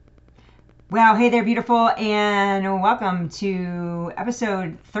Well, hey there, beautiful, and welcome to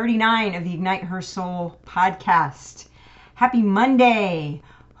episode 39 of the Ignite Her Soul podcast. Happy Monday.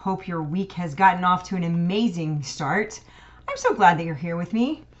 Hope your week has gotten off to an amazing start. I'm so glad that you're here with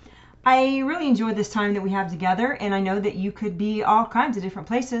me. I really enjoyed this time that we have together, and I know that you could be all kinds of different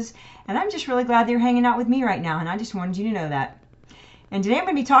places, and I'm just really glad that you're hanging out with me right now, and I just wanted you to know that. And today I'm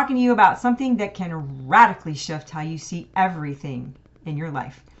going to be talking to you about something that can radically shift how you see everything in your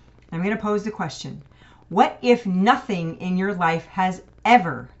life. I'm going to pose the question, what if nothing in your life has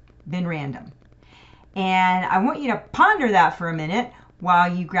ever been random? And I want you to ponder that for a minute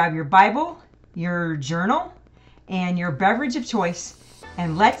while you grab your Bible, your journal, and your beverage of choice,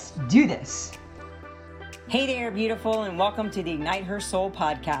 and let's do this. Hey there, beautiful, and welcome to the Ignite Her Soul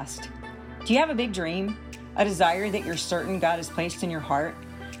podcast. Do you have a big dream? A desire that you're certain God has placed in your heart?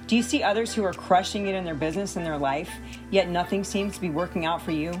 Do you see others who are crushing it in their business and their life, yet nothing seems to be working out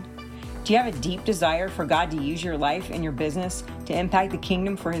for you? Do you have a deep desire for God to use your life and your business to impact the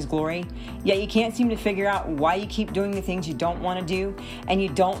kingdom for His glory, yet you can't seem to figure out why you keep doing the things you don't want to do, and you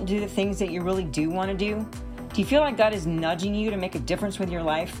don't do the things that you really do want to do? Do you feel like God is nudging you to make a difference with your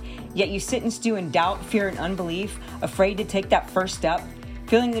life, yet you sit and stew in doubt, fear, and unbelief, afraid to take that first step,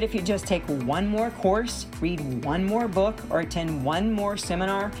 feeling that if you just take one more course, read one more book, or attend one more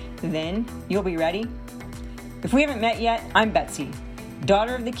seminar, then you'll be ready? If we haven't met yet, I'm Betsy,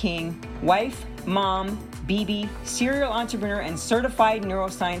 daughter of the King, wife, mom, BB, serial entrepreneur, and certified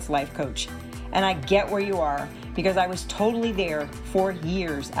neuroscience life coach. And I get where you are because I was totally there for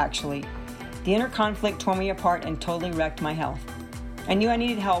years, actually. The inner conflict tore me apart and totally wrecked my health. I knew I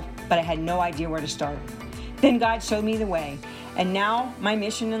needed help, but I had no idea where to start. Then God showed me the way. And now my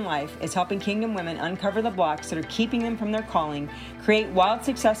mission in life is helping kingdom women uncover the blocks that are keeping them from their calling, create wild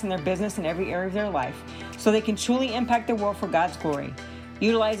success in their business in every area of their life, so they can truly impact the world for God's glory,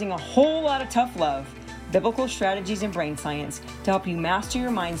 utilizing a whole lot of tough love, biblical strategies, and brain science to help you master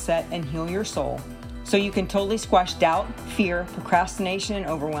your mindset and heal your soul, so you can totally squash doubt, fear, procrastination, and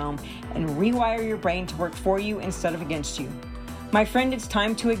overwhelm, and rewire your brain to work for you instead of against you. My friend, it's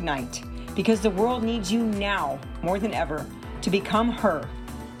time to ignite, because the world needs you now more than ever to become her,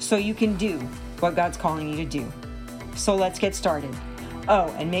 so you can do what God's calling you to do. So let's get started. Oh,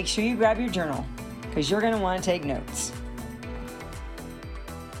 and make sure you grab your journal, because you're going to want to take notes.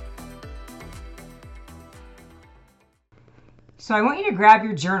 So I want you to grab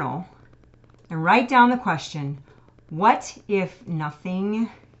your journal and write down the question, what if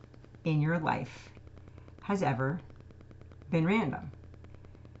nothing in your life has ever been random?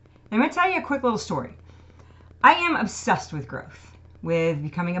 I'm going to tell you a quick little story. I am obsessed with growth, with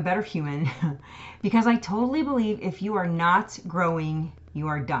becoming a better human, because I totally believe if you are not growing, you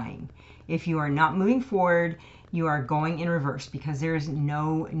are dying. If you are not moving forward, you are going in reverse, because there is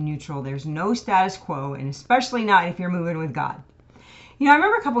no neutral, there's no status quo, and especially not if you're moving with God. You know, I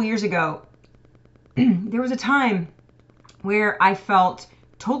remember a couple years ago, there was a time where I felt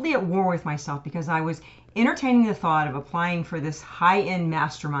totally at war with myself because I was entertaining the thought of applying for this high-end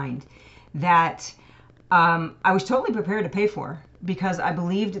mastermind that I was totally prepared to pay for because I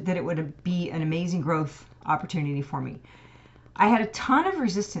believed that it would be an amazing growth opportunity for me. I had a ton of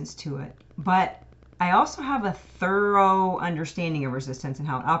resistance to it, but I also have a thorough understanding of resistance and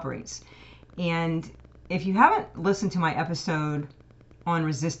how it operates. And if you haven't listened to my episode on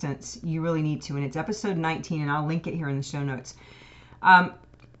resistance, you really need to. And it's episode 19, and I'll link it here in the show notes.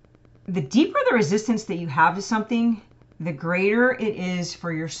 The deeper the resistance that you have to something, the greater it is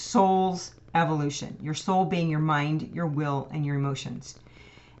for your soul's evolution. Your soul being your mind, your will, and your emotions.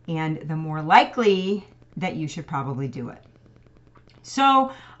 And the more likely that you should probably do it.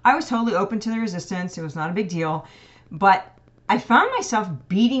 So I was totally open to the resistance. It was not a big deal. But I found myself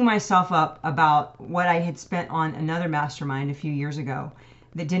beating myself up about what I had spent on another mastermind a few years ago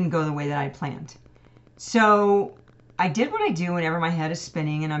that didn't go the way that I planned. So I did what I do whenever my head is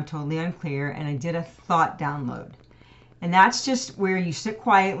spinning and I'm totally unclear, and I did a thought download. And that's just where you sit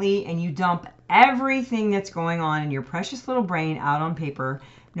quietly and you dump everything that's going on in your precious little brain out on paper,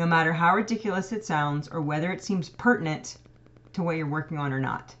 no matter how ridiculous it sounds or whether it seems pertinent to what you're working on or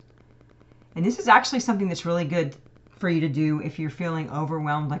not. And this is actually something that's really good for you to do if you're feeling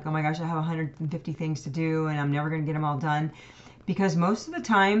overwhelmed, like, oh my gosh, I have 150 things to do and I'm never going to get them all done. Because most of the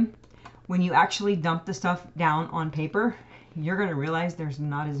time, when you actually dump the stuff down on paper, you're going to realize there's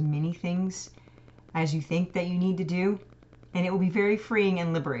not as many things as you think that you need to do. And it will be very freeing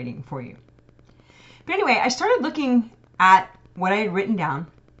and liberating for you. But anyway, I started looking at what I had written down.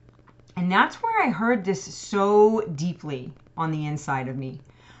 And that's where I heard this so deeply on the inside of me.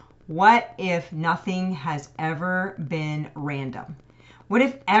 What if nothing has ever been random? What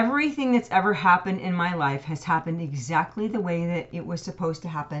if everything that's ever happened in my life has happened exactly the way that it was supposed to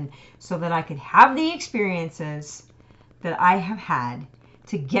happen so that I could have the experiences that I have had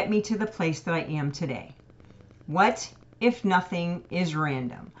to get me to the place that I am today? What if nothing is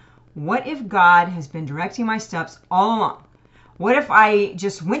random? What if God has been directing my steps all along? What if I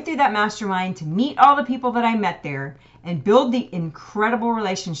just went through that mastermind to meet all the people that I met there and build the incredible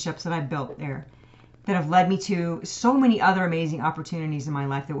relationships that I built there that have led me to so many other amazing opportunities in my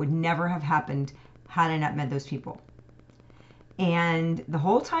life that would never have happened had I not met those people? And the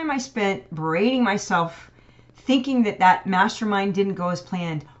whole time I spent berating myself, thinking that that mastermind didn't go as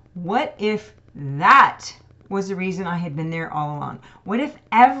planned, what if that was the reason I had been there all along? What if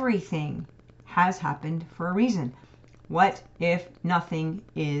everything has happened for a reason? What if nothing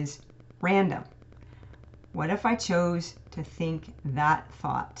is random? What if I chose to think that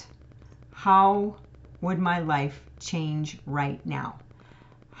thought? How would my life change right now?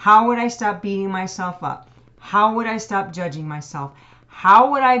 How would I stop beating myself up? How would I stop judging myself?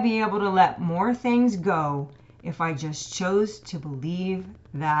 How would I be able to let more things go if I just chose to believe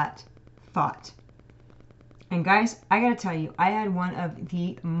that thought? And guys, I gotta tell you, I had one of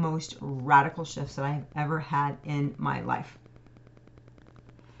the most radical shifts that I have ever had in my life.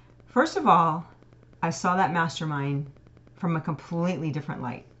 First of all, I saw that mastermind from a completely different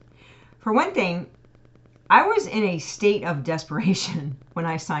light. For one thing, I was in a state of desperation when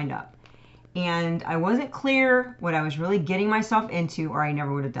I signed up, and I wasn't clear what I was really getting myself into, or I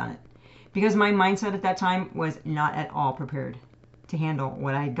never would have done it, because my mindset at that time was not at all prepared to handle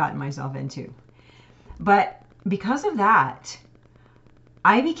what I had gotten myself into. But because of that,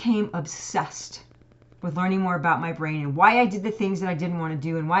 I became obsessed with learning more about my brain and why I did the things that I didn't want to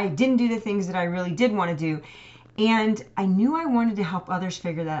do and why I didn't do the things that I really did want to do. And I knew I wanted to help others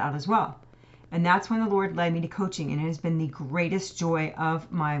figure that out as well. And that's when the Lord led me to coaching, and it has been the greatest joy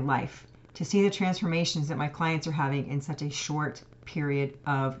of my life to see the transformations that my clients are having in such a short period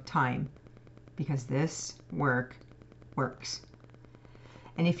of time, because this work works.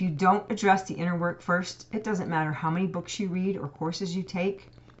 And if you don't address the inner work first, it doesn't matter how many books you read or courses you take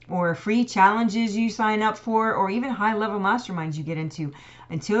or free challenges you sign up for or even high-level masterminds you get into.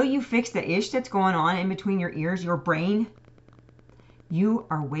 Until you fix the ish that's going on in between your ears, your brain, you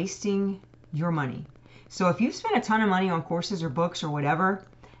are wasting your money. So if you've spent a ton of money on courses or books or whatever,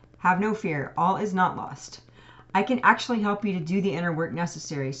 have no fear. All is not lost. I can actually help you to do the inner work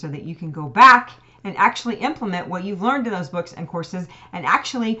necessary so that you can go back and actually implement what you've learned in those books and courses and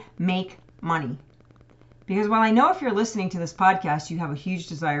actually make money. Because while I know if you're listening to this podcast, you have a huge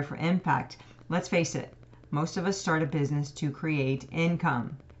desire for impact, let's face it, most of us start a business to create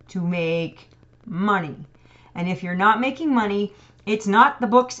income, to make money. And if you're not making money, it's not the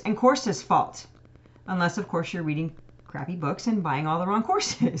books and courses' fault. Unless, of course, you're reading crappy books and buying all the wrong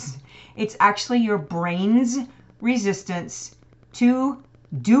courses. It's actually your brain's resistance to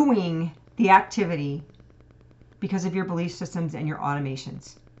doing the activity because of your belief systems and your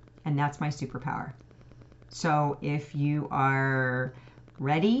automations. And that's my superpower. So if you are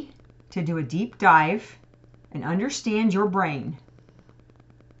ready to do a deep dive and understand your brain,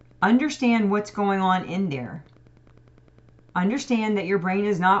 understand what's going on in there, understand that your brain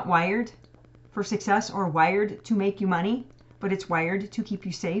is not wired for success or wired to make you money, but it's wired to keep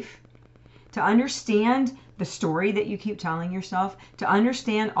you safe, to understand the story that you keep telling yourself, to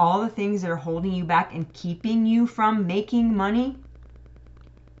understand all the things that are holding you back and keeping you from making money,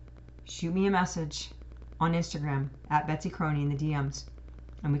 shoot me a message on Instagram at Betsy Croney in the DMs,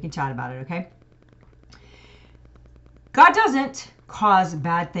 and we can chat about it, okay? God doesn't cause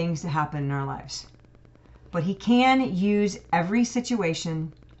bad things to happen in our lives, but he can use every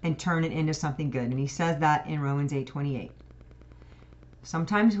situation and turn it into something good. And he says that in Romans 8:28.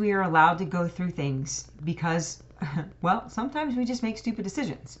 Sometimes we are allowed to go through things because, well, sometimes we just make stupid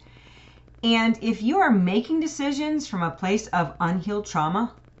decisions. And if you are making decisions from a place of unhealed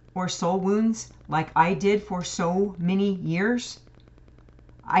trauma or soul wounds, like I did for so many years,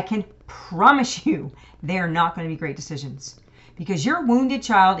 I can promise you they are not going to be great decisions, because your wounded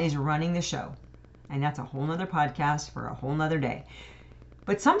child is running the show. And that's a whole nother podcast for a whole nother day.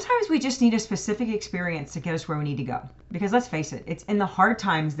 But sometimes we just need a specific experience to get us where we need to go. Because let's face it, it's in the hard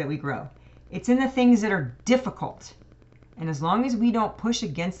times that we grow. It's in the things that are difficult. And as long as we don't push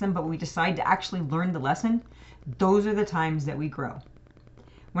against them, but we decide to actually learn the lesson, those are the times that we grow.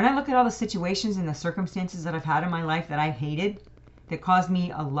 When I look at all the situations and the circumstances that I've had in my life that I've hated, that caused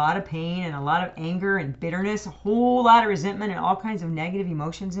me a lot of pain and a lot of anger and bitterness, a whole lot of resentment and all kinds of negative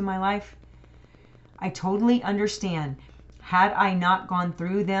emotions in my life, I totally understand. Had I not gone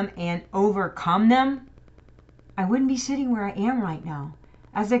through them and overcome them, I wouldn't be sitting where I am right now.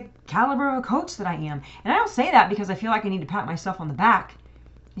 as the caliber of a coach that I am. And I don't say that because I feel like I need to pat myself on the back,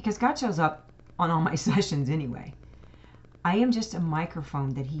 because God shows up on all my sessions anyway. I am just a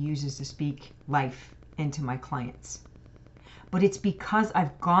microphone that he uses to speak life into my clients. But it's because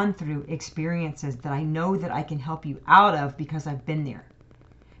I've gone through experiences that I know that I can help you out of, because I've been there.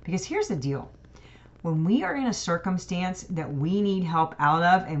 Because here's the deal. When we are in a circumstance that we need help out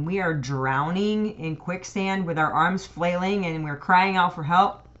of, and we are drowning in quicksand with our arms flailing and we're crying out for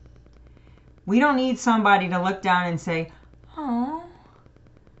help, we don't need somebody to look down and say, "Oh,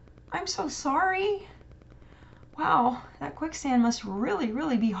 I'm so sorry. Wow, that quicksand must really,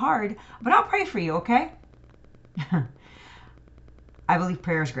 really be hard, but I'll pray for you, okay?" I believe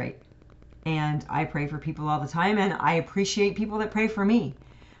prayer is great, and I pray for people all the time, and I appreciate people that pray for me.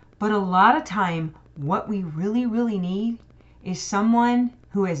 But a lot of time, what we really, really need is someone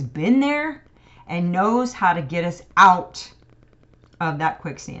who has been there and knows how to get us out of that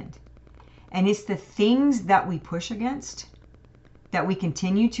quicksand. And it's the things that we push against, that we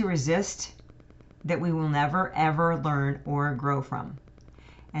continue to resist, that we will never, ever learn or grow from.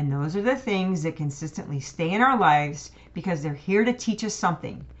 And those are the things that consistently stay in our lives because they're here to teach us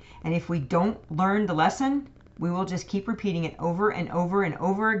something. And if we don't learn the lesson, we will just keep repeating it over and over and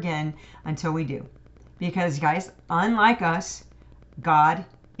over again until we do. Because, guys, unlike us, God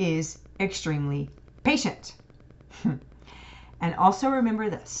is extremely patient. And also remember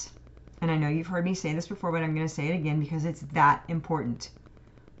this, and I know you've heard me say this before, but I'm going to say it again because it's that important.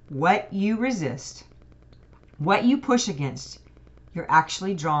 What you resist, what you push against, you're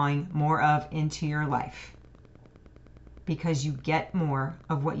actually drawing more of into your life. Because you get more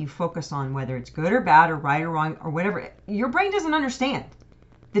of what you focus on, whether it's good or bad or right or wrong or whatever. Your brain doesn't understand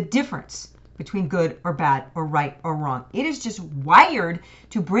the difference between good or bad or right or wrong. It is just wired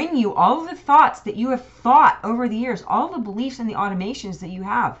to bring you all of the thoughts that you have thought over the years, all the beliefs and the automations that you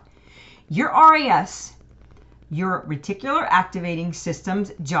have. Your RAS, your reticular activating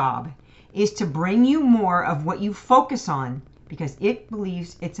system's job, is to bring you more of what you focus on because it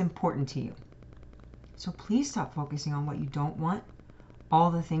believes it's important to you. So please stop focusing on what you don't want, all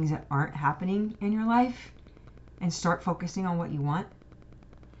the things that aren't happening in your life, and start focusing on what you want.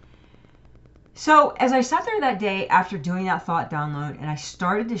 So as I sat there that day after doing that thought download, and I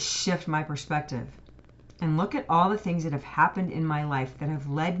started to shift my perspective and look at all the things that have happened in my life that have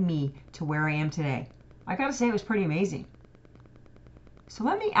led me to where I am today, I gotta say it was pretty amazing. So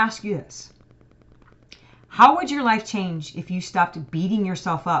let me ask you this. How would your life change if you stopped beating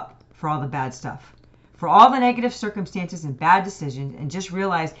yourself up for all the bad stuff, for all the negative circumstances and bad decisions, and just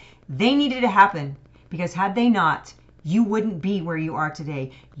realized they needed to happen because had they not, you wouldn't be where you are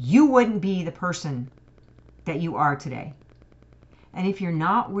today. You wouldn't be the person that you are today. And if you're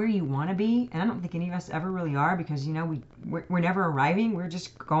not where you want to be, and I don't think any of us ever really are because, you know, we're never arriving. We're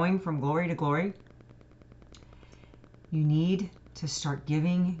just going from glory to glory. You need to start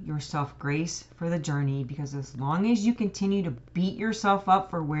giving yourself grace for the journey, because as long as you continue to beat yourself up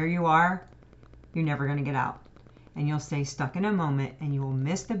for where you are, you're never going to get out. And you'll stay stuck in a moment, and you will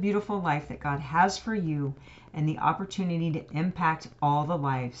miss the beautiful life that God has for you and the opportunity to impact all the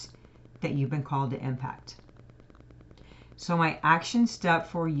lives that you've been called to impact. So my action step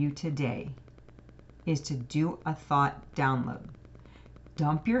for you today is to do a thought download.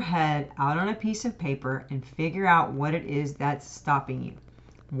 Dump your head out on a piece of paper and figure out what it is that's stopping you.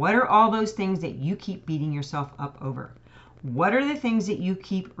 What are all those things that you keep beating yourself up over? What are the things that you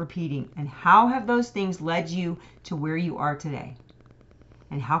keep repeating? And how have those things led you to where you are today?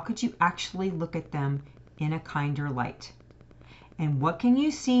 And how could you actually look at them in a kinder light? And what can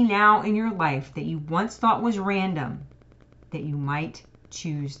you see now in your life that you once thought was random that you might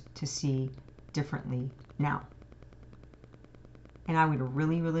choose to see differently now? And I would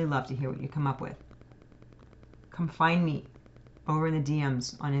really, really love to hear what you come up with. Come find me over in the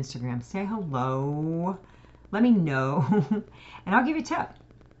DMs on Instagram. Say hello. Let me know. And I'll give you a tip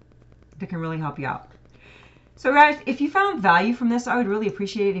that can really help you out. So guys, if you found value from this, I would really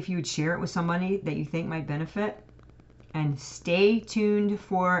appreciate it if you would share it with somebody that you think might benefit. And stay tuned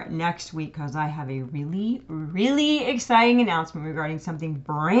for next week because I have a really, really exciting announcement regarding something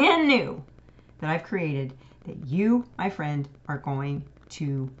brand new that I've created that you, my friend, are going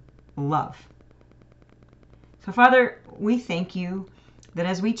to love. So Father, we thank you that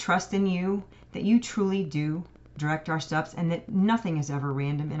as we trust in you, that you truly do direct our steps and that nothing is ever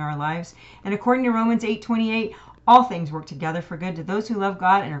random in our lives. And according to Romans 8:28, all things work together for good to those who love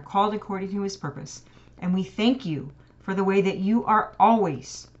God and are called according to his purpose. And we thank you for the way that you are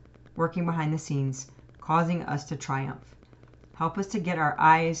always working behind the scenes, causing us to triumph. Help us to get our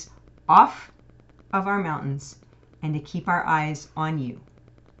eyes off of our mountains and to keep our eyes on you.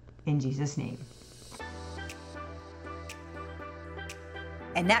 in Jesus' name.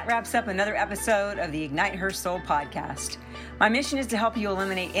 And that wraps up another episode of the Ignite Her Soul podcast. My mission is to help you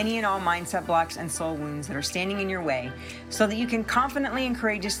eliminate any and all mindset blocks and soul wounds that are standing in your way so that you can confidently and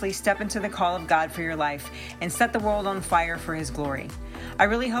courageously step into the call of God for your life and set the world on fire for His glory. I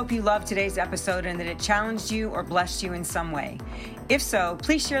really hope you loved today's episode and that it challenged you or blessed you in some way. If so,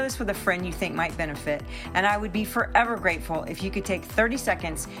 please share this with a friend you think might benefit, and I would be forever grateful if you could take 30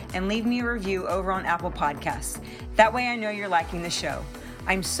 seconds and leave me a review over on Apple Podcasts. That way I know you're liking the show.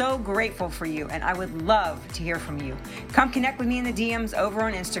 I'm so grateful for you, and I would love to hear from you. Come connect with me in the DMs over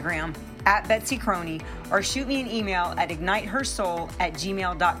on Instagram @BetsyCroney, or shoot me an email at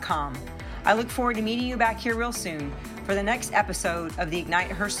ignitehersoul@gmail.com. I look forward to meeting you back here real soon for the next episode of the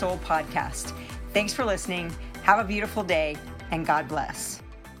Ignite Her Soul podcast. Thanks for listening. Have a beautiful day, and God bless.